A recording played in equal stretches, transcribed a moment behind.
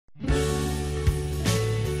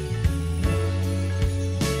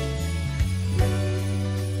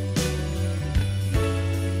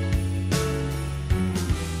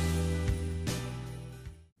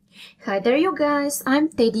Hi there you guys, I'm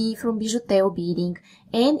Teddy from BijuTeo Beading,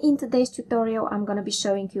 and in today's tutorial I'm gonna be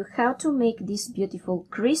showing you how to make these beautiful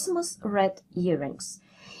Christmas Wreath earrings.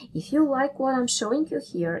 If you like what I'm showing you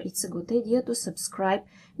here, it's a good idea to subscribe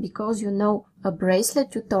because you know a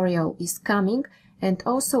bracelet tutorial is coming and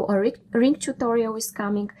also a ring tutorial is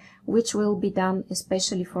coming, which will be done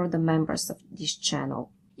especially for the members of this channel.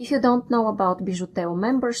 If you don't know about BijuTeo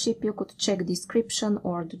membership, you could check description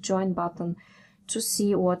or the join button to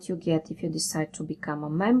see what you get if you decide to become a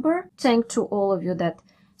member. Thank to all of you that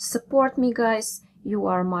support me, guys. You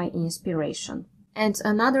are my inspiration. And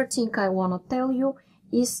another thing I want to tell you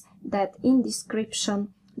is that in description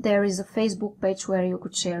there is a Facebook page where you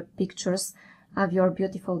could share pictures of your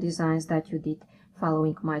beautiful designs that you did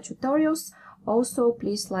following my tutorials. Also,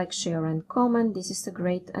 please like, share and comment. This is a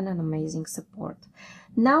great and an amazing support.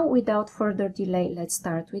 Now, without further delay, let's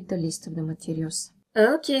start with the list of the materials.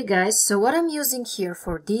 Okay guys, so what I'm using here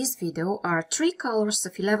for this video are 3 colors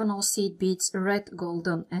of 11 seed beads, red,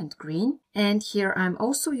 golden and green. And here I'm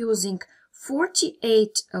also using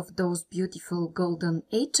 48 of those beautiful golden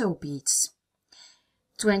 8-0 beads,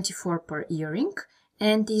 24 per earring.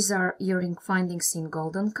 And these are earring findings in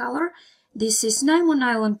golden color. This is Nymo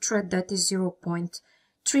Nylon Thread, that is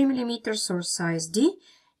 0.3 millimeters or size D.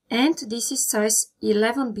 And this is size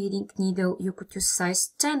 11 beading needle. You could use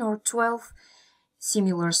size 10 or 12.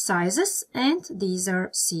 Similar sizes, and these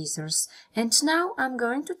are scissors. And now I'm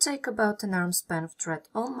going to take about an arm span of thread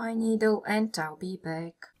on my needle and I'll be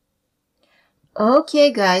back.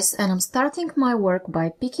 Okay guys, and I'm starting my work by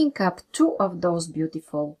picking up 2 of those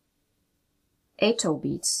beautiful 8-0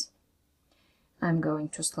 beads. I'm going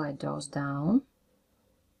to slide those down.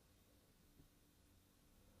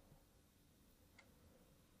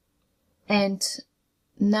 And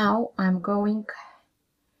now I'm going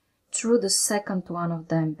through the second one of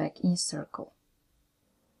them back in circle,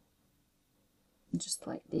 just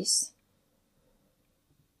like this.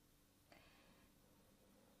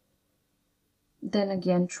 Then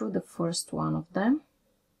again through the first one of them.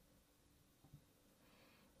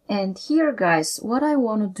 And here guys, what I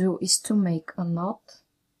want to do is to make a knot,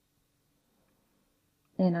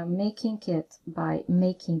 and I'm making it by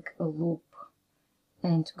making a loop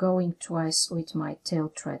and going twice with my tail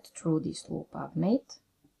thread through this loop I've made.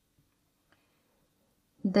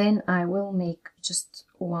 Then I will make just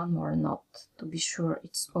one more knot to be sure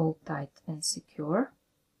it's all tight and secure.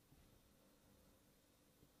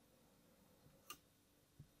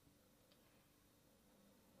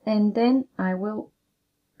 And then I will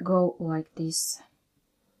go like this.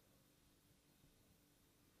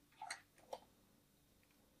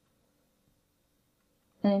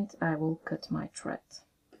 And I will cut my thread.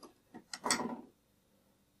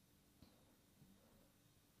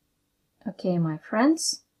 Okay, my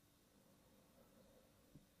friends,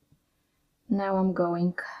 now I'm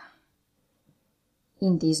going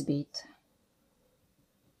in this bead,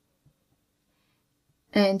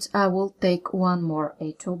 and I will take one more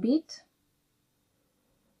 8-0 bead,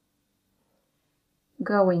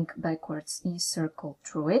 going backwards in circle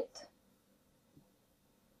through it,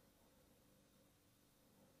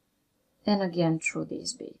 and again through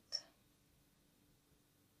this bead.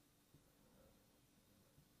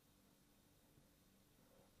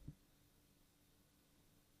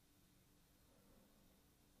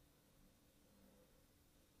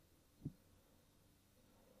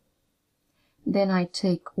 Then I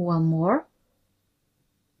take one more,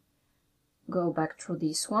 go back through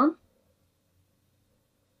this one,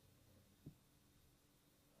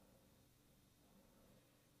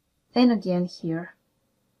 and again here.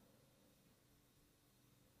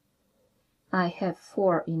 I have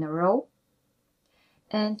 4 in a row,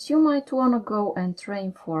 and you might want to go and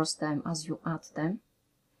reinforce them as you add them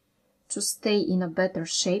to stay in a better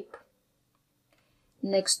shape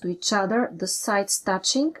next to each other, the sides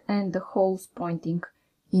touching and the holes pointing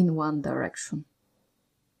in one direction.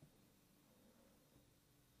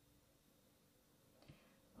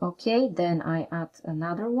 Okay, then I add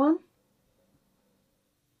another one.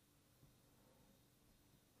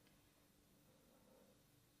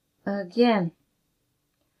 Again,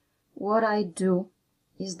 what I do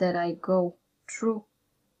is that I go through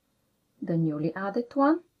the newly added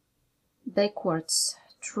one, backwards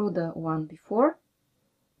through the one before,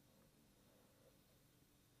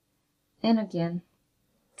 and again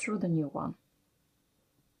through the new one.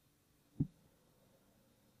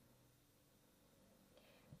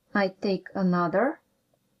 I take another,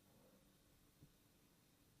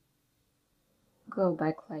 go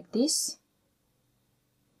back like this,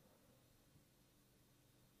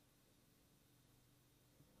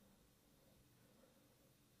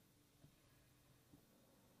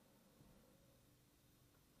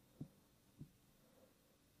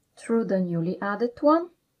 through the newly added one,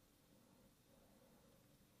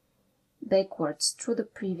 backwards through the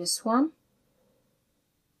previous one,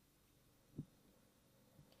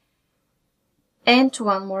 and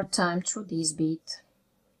one more time through this bead.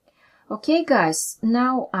 Okay guys,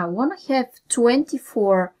 now I want to have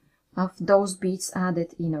 24 of those beads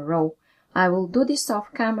added in a row. I will do this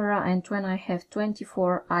off camera, and when I have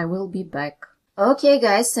 24 I will be back. Okay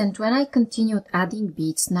guys, and when I continued adding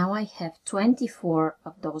beads, now I have 24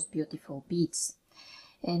 of those beautiful beads.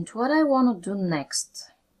 And what I want to do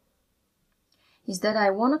next is that I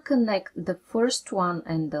want to connect the first one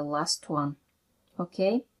and the last one.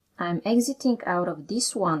 Okay, I'm exiting out of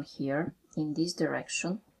this one here in this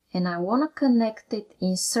direction, and I want to connect it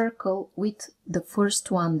in circle with the first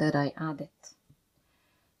one that I added.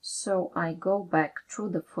 So I go back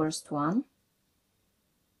through the first one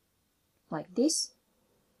like this,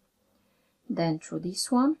 then through this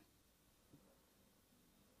one.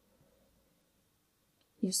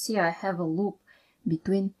 You see I have a loop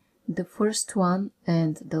between the first one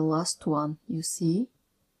and the last one, you see,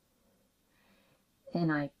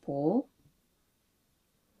 and I pull,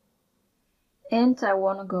 and I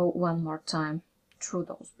want to go one more time through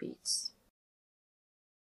those beads.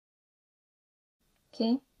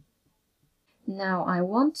 Okay, now I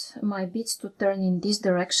want my beads to turn in this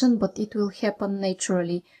direction, but it will happen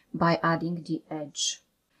naturally by adding the edge.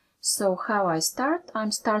 So how I start?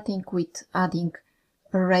 I'm starting with adding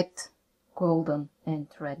a red, golden and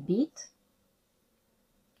red bead.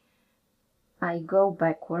 I go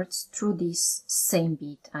backwards through this same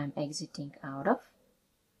bead I'm exiting out of.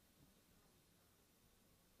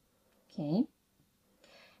 Okay.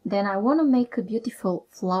 Then I want to make a beautiful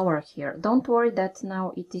flower here. Don't worry that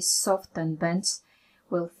now it is soft and bends.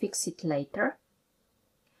 We'll fix it later.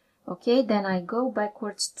 Okay, then I go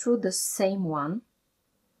backwards through the same one,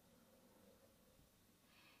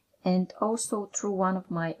 and also through one of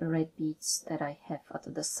my red beads that I have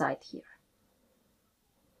at the side here.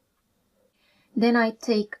 Then I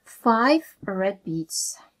take 5 red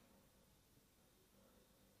beads.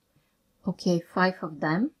 Okay, 5 of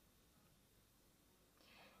them.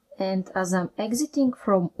 And as I'm exiting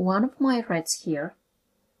from one of my reds here,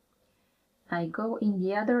 I go in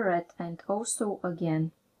the other red and also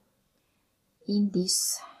again in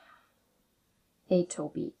this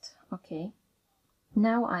 8-0 bead. Okay,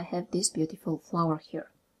 now I have this beautiful flower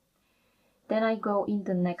here. Then I go in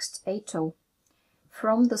the next 8-0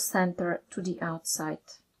 from the center to the outside.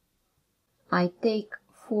 I take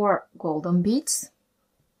 4 golden beads,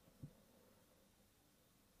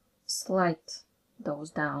 slide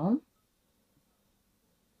those down,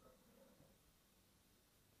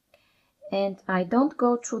 and I don't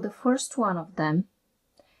go through the first one of them,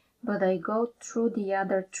 but I go through the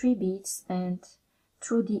other 3 beads and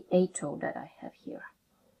through the 8-0 that I have here.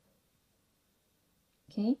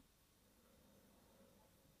 Okay,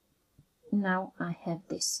 now I have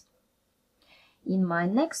this. In my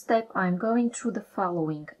next step I'm going through the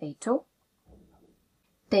following 8-0,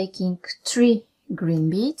 taking 3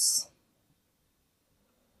 green beads,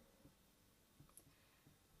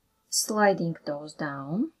 sliding those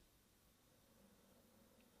down.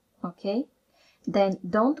 Okay, then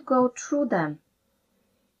don't go through them,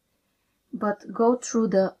 but go through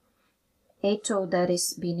the 8-0 that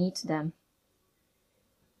is beneath them.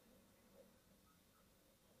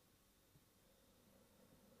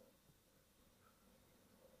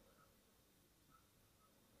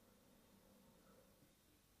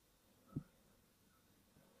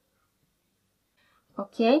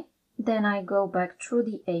 Okay, then I go back through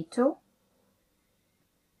the 8-0,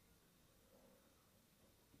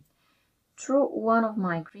 through one of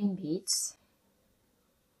my green beads,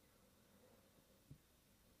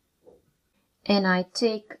 and I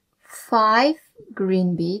take 5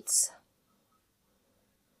 green beads,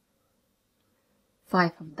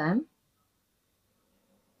 5 of them.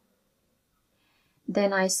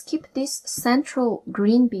 Then I skip this central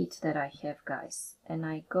green bead that I have, guys, and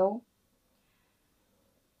I go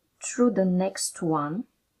through the next one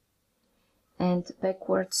and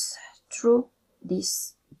backwards through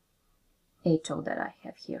this 8-0 that I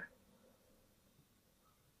have here.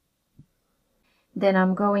 Then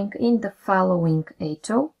I'm going in the following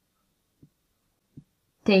 8-0,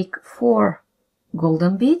 take 4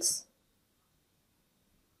 golden beads,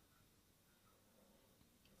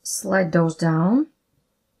 slide those down,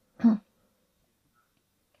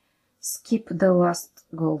 skip the last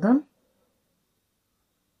golden,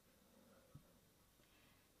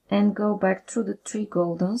 and go back through the 3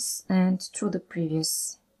 goldens and through the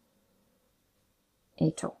previous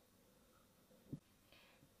 8-0.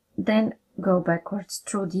 Then go backwards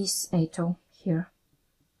through this 8-0 here.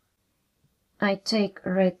 I take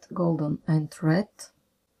red, golden and red,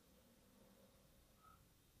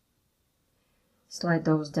 slide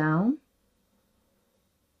those down,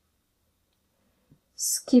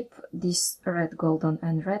 skip this red, golden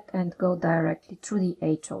and red and go directly through the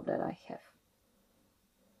 8-0 that I have.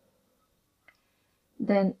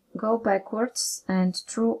 Then go backwards and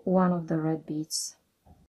through one of the red beads.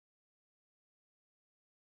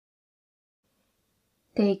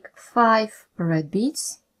 Take 5 red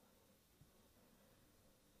beads,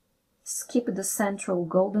 skip the central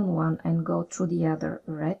golden one and go through the other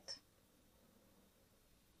red.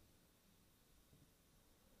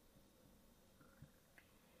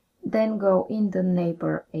 Then go in the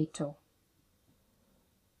neighbor 8-0.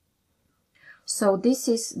 So this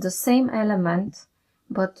is the same element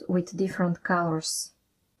but with different colors.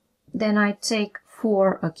 Then I take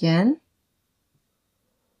 4 again,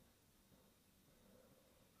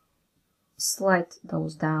 slide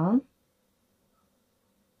those down,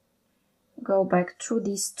 go back through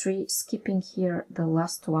these 3, skipping here the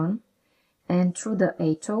last one, and through the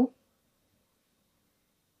 8-0,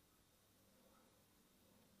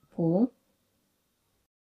 pull,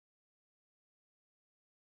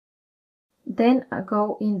 then I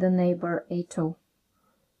go in the neighbor 8-0.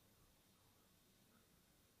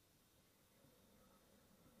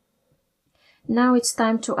 Now it's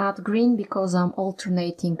time to add green because I'm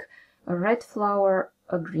alternating a red flower,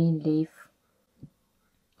 a green leaf.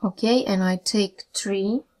 Okay, and I take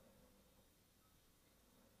 3,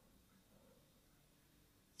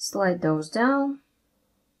 slide those down,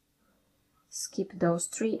 skip those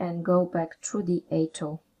 3 and go back through the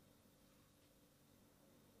 8-0.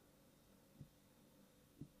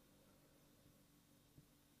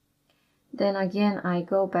 Then again I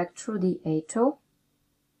go back through the 8-0.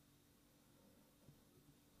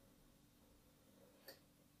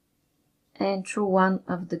 And through one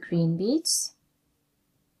of the green beads.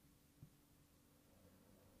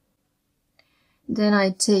 Then I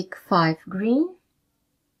take 5 green,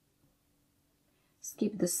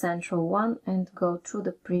 skip the central one and go through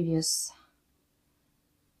the previous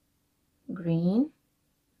green.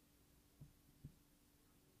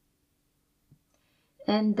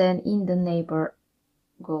 And then in the neighbor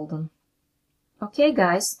golden. Okay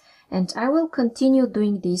guys, and I will continue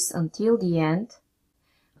doing this until the end,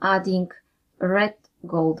 adding red,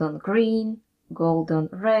 golden, green, golden,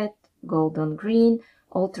 red, golden, green,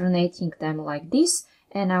 alternating them like this,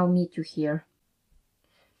 and I'll meet you here.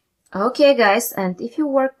 Okay guys, and if you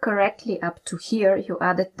work correctly up to here, you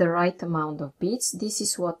added the right amount of beads. This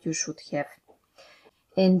is what you should have.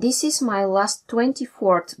 And this is my last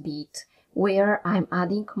 24th bead, where I'm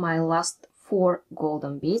adding my last 4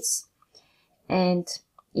 golden beads. And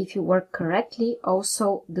if you work correctly,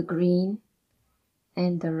 also the green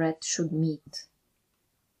and the red should meet.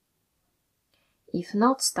 If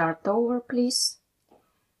not, start over please.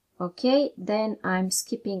 Okay, then I'm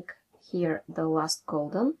skipping here the last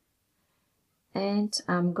golden and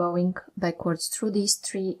I'm going backwards through these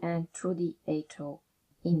 3 and through the 8-0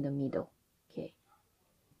 in the middle. Okay.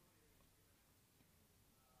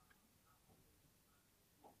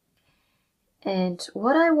 And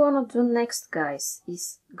what I want to do next guys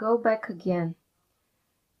is go back again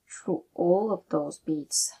through all of those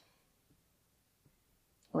beads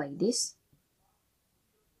like this,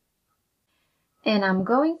 and I'm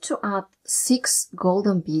going to add 6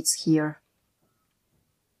 golden beads here.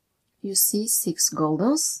 You see 6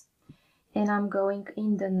 goldens, and I'm going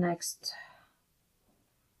in the next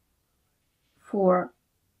 4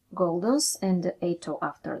 goldens and the 8-0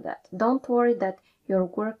 after that. Don't worry that your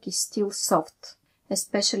work is still soft,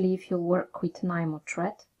 especially if you work with Nymo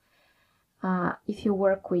thread. If you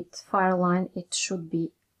work with Fireline, it should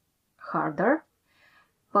be harder,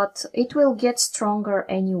 but it will get stronger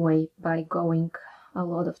anyway by going a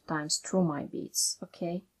lot of times through my beads.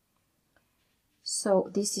 Okay, so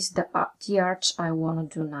this is the arch I want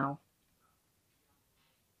to do now.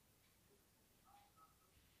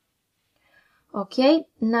 Okay,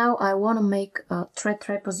 now I want to make a thread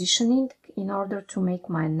repositioning in order to make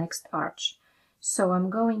my next arch. So I'm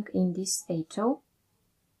going in this 8-0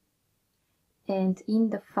 and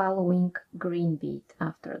in the following green bead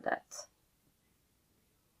after that.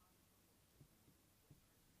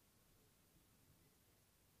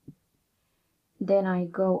 Then I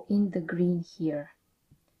go in the green here,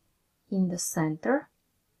 in the center.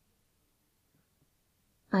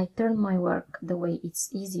 I turn my work the way it's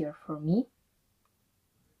easier for me.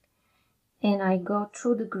 And I go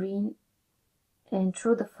through the green and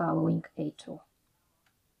through the following 8-0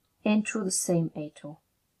 and through the same 8-0.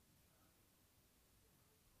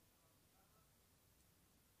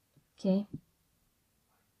 Okay.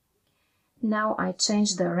 Now I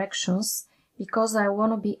change directions because I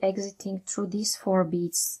want to be exiting through these 4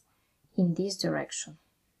 beads in this direction.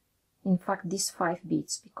 In fact, these 5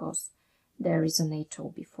 beads, because there is an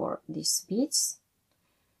 8 before these beads.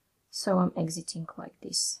 So I'm exiting like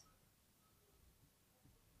this.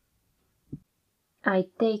 I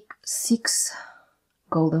take 6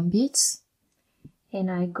 golden beads and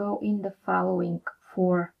I go in the following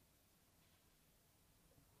 4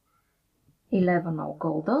 11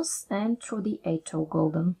 goldens, and through the 8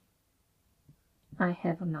 golden I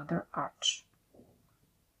have another arch.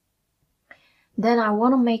 Then I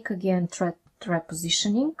want to make again thread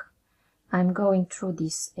positioning. I'm going through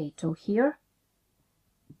this 8 here,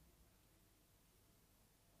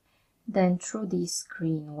 then through this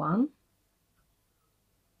green one,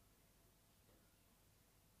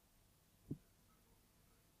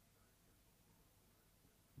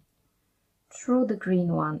 through the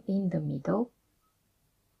green one in the middle,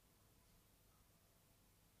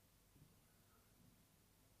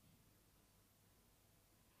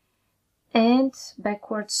 and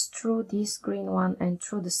backwards through this green one and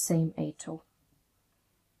through the same 8.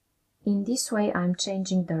 In this way I'm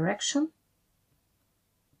changing direction,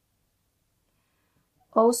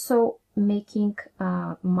 also making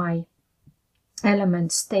my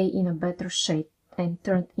element stay in a better shape and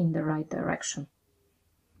turned in the right direction.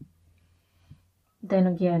 Then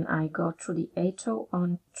again I go through the 8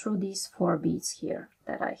 on through these 4 beads here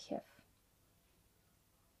that I have.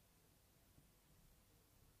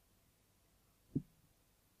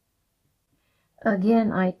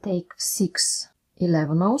 Again I take 6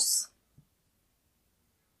 11s,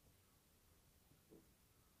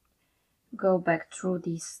 go back through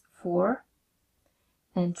these 4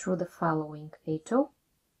 and through the following 8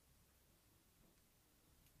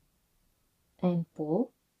 and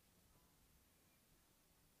pull.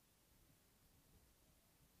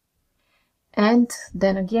 And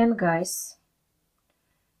then again, guys,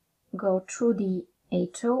 go through the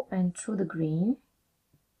 8 and through the green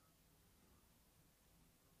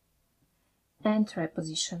and thread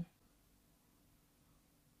position.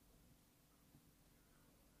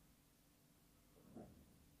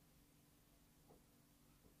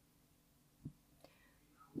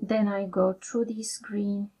 Then I go through this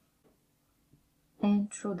green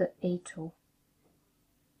and through the 8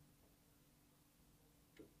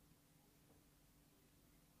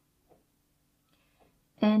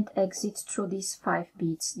 and exit through these 5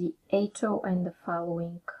 beads, the 8 and the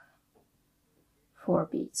following 4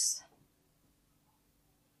 beads.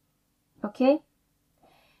 Okay,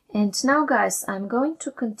 and now guys, I'm going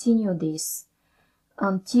to continue this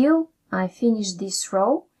until I finish this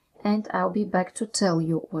row, and I'll be back to tell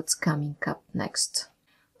you what's coming up next.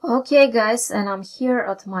 Okay guys, and I'm here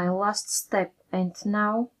at my last step, and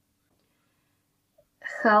now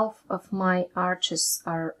half of my arches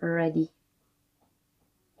are ready.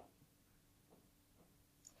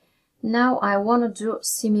 Now I want to do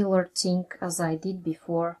similar thing as I did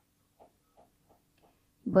before,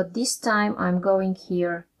 but this time I'm going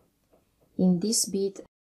here in this bead,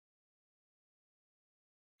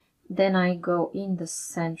 then I go in the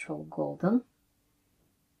central golden,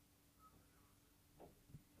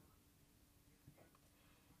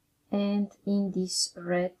 and in this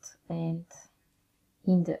red and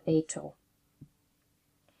in the 8.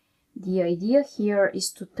 The idea here is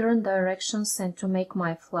to turn directions and to make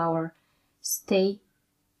my flower stay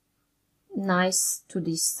nice to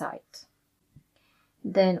this side.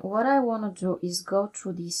 Then what I want to do is go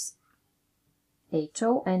through this 8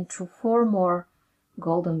 and through 4 more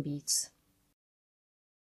golden beads.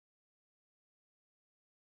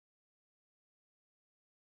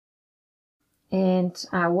 And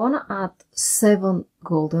I want to add 7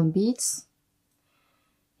 golden beads.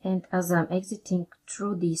 And as I'm exiting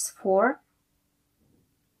through these 4,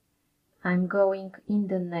 I'm going in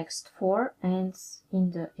the next 4 and in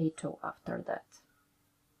the 8 after that.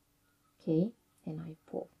 Okay, and I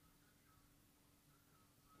pull.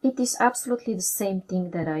 It is absolutely the same thing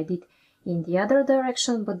that I did in the other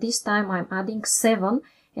direction, but this time I'm adding 7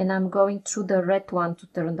 and I'm going through the red one to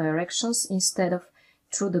turn directions instead of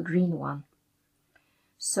through the green one.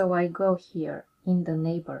 So I go here in the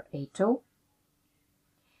neighbor 8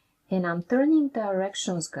 and I'm turning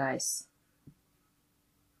directions, guys,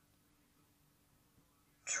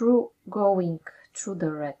 through going through the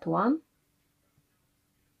red one,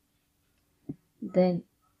 then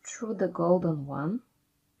through the golden one,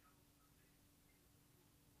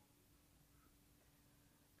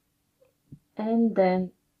 and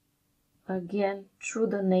then again through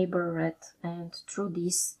the neighbor red and through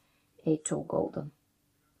this 8 golden.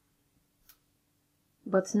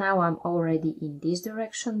 but now I'm already in this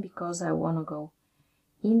direction because I want to go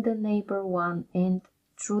in the neighbor one and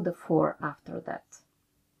through the 4 after that.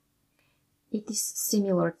 It is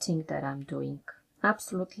similar thing that I'm doing,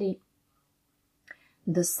 absolutely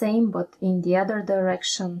the same but in the other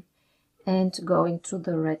direction and going through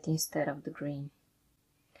the red instead of the green.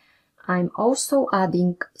 I'm also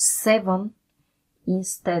adding 7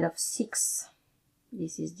 instead of 6.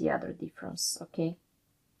 This is the other difference, okay?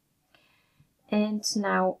 And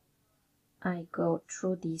now I go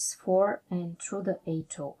through these 4 and through the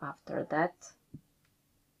 8 after that.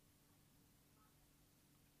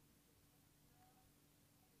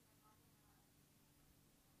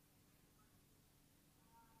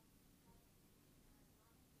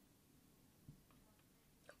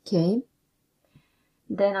 Okay,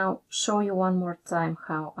 then I'll show you one more time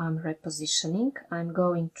how I'm repositioning. I'm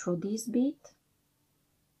going through this bead,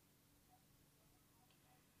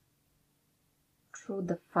 through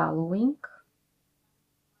the following,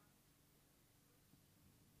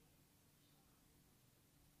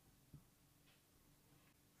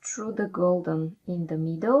 through the golden in the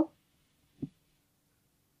middle,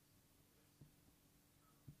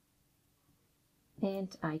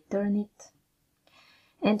 and I turn it.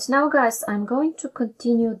 And now guys, I'm going to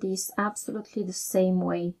continue this absolutely the same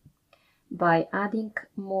way by adding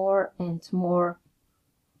more and more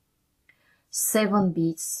 7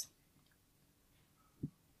 beads,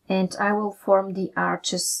 and I will form the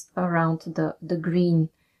arches around the green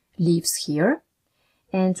leaves here.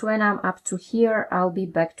 And when I'm up to here, I'll be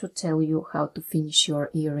back to tell you how to finish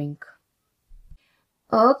your earring.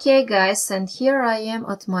 Okay guys, and here I am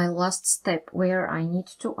at my last step where I need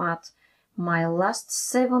to add my last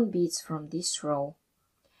 7 beads from this row,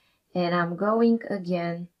 and I'm going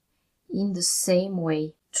again in the same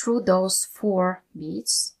way through those 4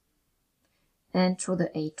 beads and through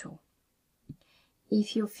the 8.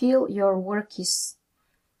 If you feel your work is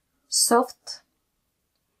soft,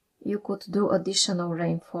 you could do additional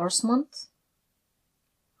reinforcement.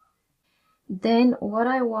 Then what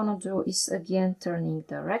I want to do is again turning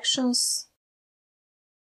directions.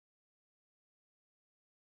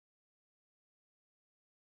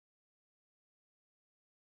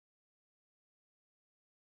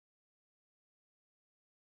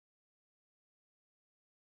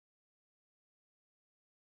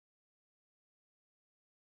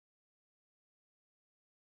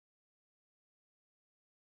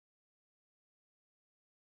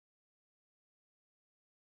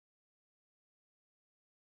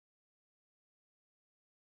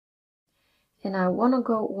 And I want to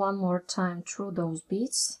go one more time through those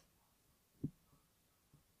beads.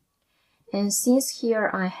 And since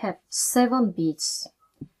here I have 7 beads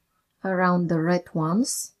around the red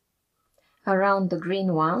ones, around the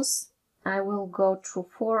green ones, I will go through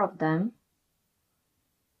 4 of them.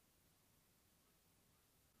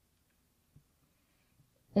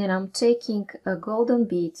 And I'm taking a golden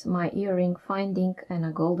bead, my earring finding, and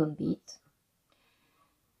a golden bead.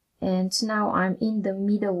 And now I'm in the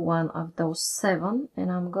middle one of those 7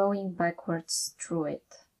 and I'm going backwards through it.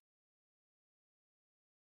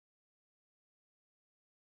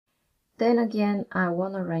 Then again I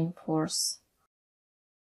want to reinforce.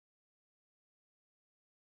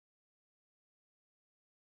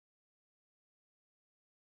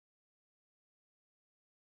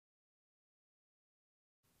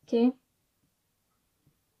 Okay.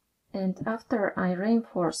 And after I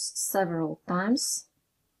reinforce several times,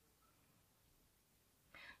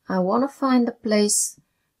 I want to find a place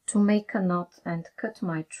to make a knot and cut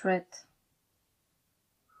my thread.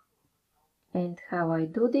 And how I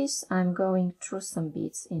do this, I'm going through some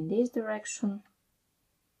beads in this direction.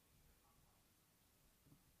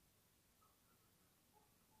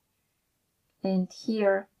 And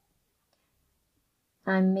here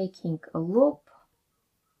I'm making a loop,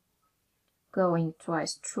 going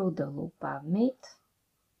twice through the loop I've made,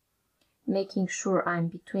 making sure I'm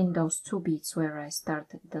between those 2 beads where I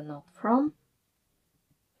started the knot from.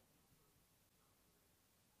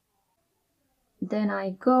 Then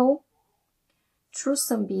I go through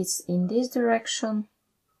some beads in this direction,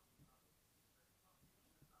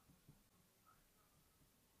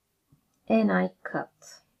 and I cut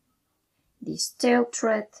this tail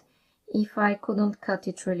thread. If I couldn't cut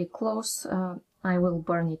it really close, I will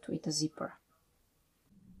burn it with a zipper.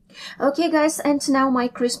 Okay guys, and now my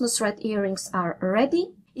Christmas wreath earrings are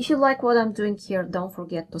ready. If you like what I'm doing here, don't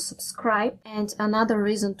forget to subscribe. And another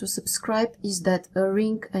reason to subscribe is that a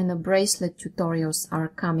ring and a bracelet tutorials are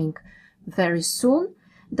coming very soon.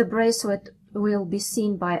 The bracelet will be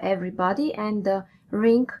seen by everybody and the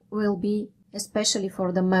ring will be especially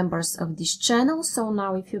for the members of this channel. So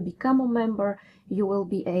now if you become a member, you will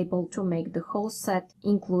be able to make the whole set,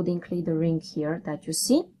 including the ring here that you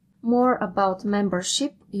see. More about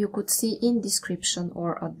membership you could see in description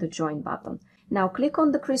or at the join button. Now click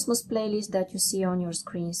on the Christmas playlist that you see on your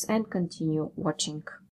screens and continue watching.